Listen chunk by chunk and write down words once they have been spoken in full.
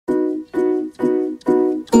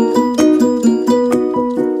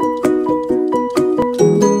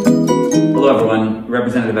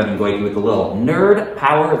Representative Evan Goyke with a little nerd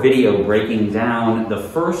power video breaking down the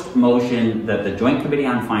first motion that the Joint Committee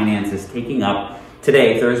on Finance is taking up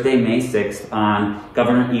today, Thursday, May 6th, on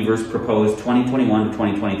Governor Evers' proposed 2021 to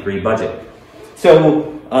 2023 budget.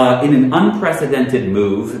 So, in an unprecedented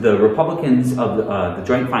move, the Republicans of the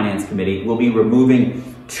Joint Finance Committee will be removing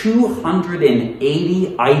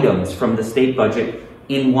 280 items from the state budget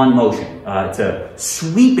in one motion. It's a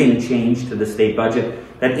sweeping change to the state budget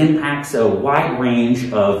that impacts a wide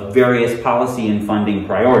range of various policy and funding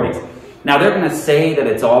priorities. Now, they're going to say that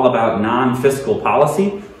it's all about non-fiscal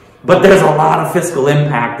policy, but there's a lot of fiscal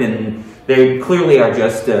impact, and they clearly are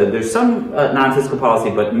just, there's some non-fiscal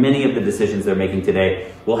policy, but many of the decisions they're making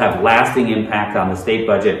today will have lasting impact on the state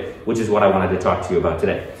budget, which is what I wanted to talk to you about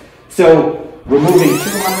today. So, removing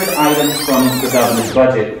 200 items from the governor's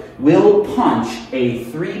budget will punch a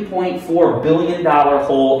 $3.4 billion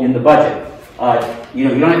hole in the budget. You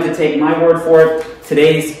don't have to take my word for it.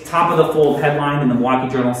 Today's top of the fold headline in the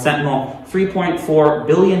Milwaukee Journal Sentinel, $3.4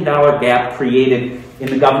 billion gap created in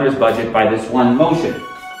the governor's budget by this one motion.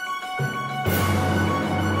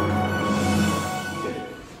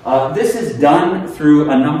 This is done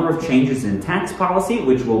through a number of changes in tax policy,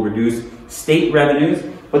 which will reduce state revenues.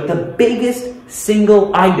 But the biggest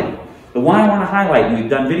single item, the one I want to highlight, and we've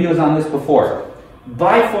done videos on this before,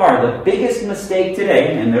 by far the biggest mistake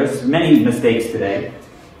today, and there's many mistakes today,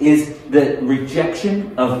 is the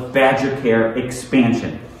rejection of Badger Care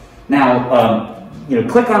expansion. Now,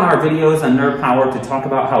 click on our videos on Nerd Power to talk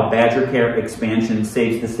about how Badger Care expansion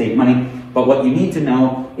saves the state money. But what you need to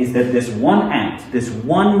know is that this one act, this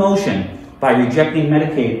one motion by rejecting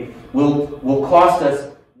Medicaid will cost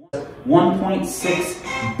us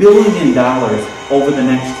 $1.6 billion over the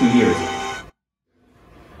next 2 years.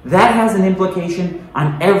 That has an implication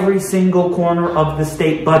on every single corner of the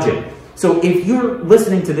state budget. So if you're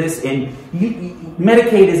listening to this and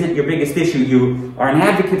Medicaid isn't your biggest issue, you are an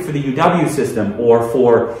advocate for the UW system or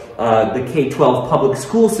for the K-12 public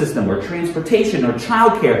school system or transportation or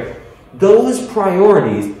childcare, those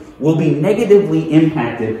priorities will be negatively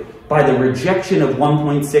impacted by the rejection of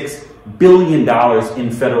 $1.6 billion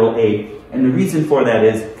in federal aid. And the reason for that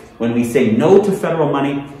is when we say no to federal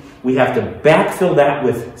money, we have to backfill that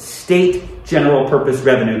with state general purpose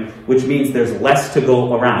revenue, which means there's less to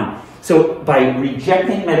go around. So by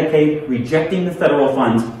rejecting Medicaid, rejecting the federal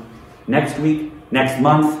funds, next week, next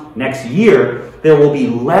month, next year, there will be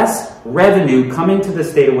less revenue coming to the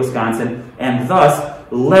state of Wisconsin and thus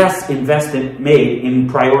less investment made in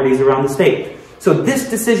priorities around the state. So this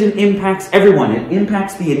decision impacts everyone. It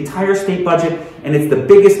impacts the entire state budget, and it's the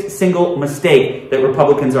biggest single mistake that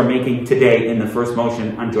Republicans are making today in the first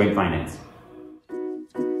motion on joint finance.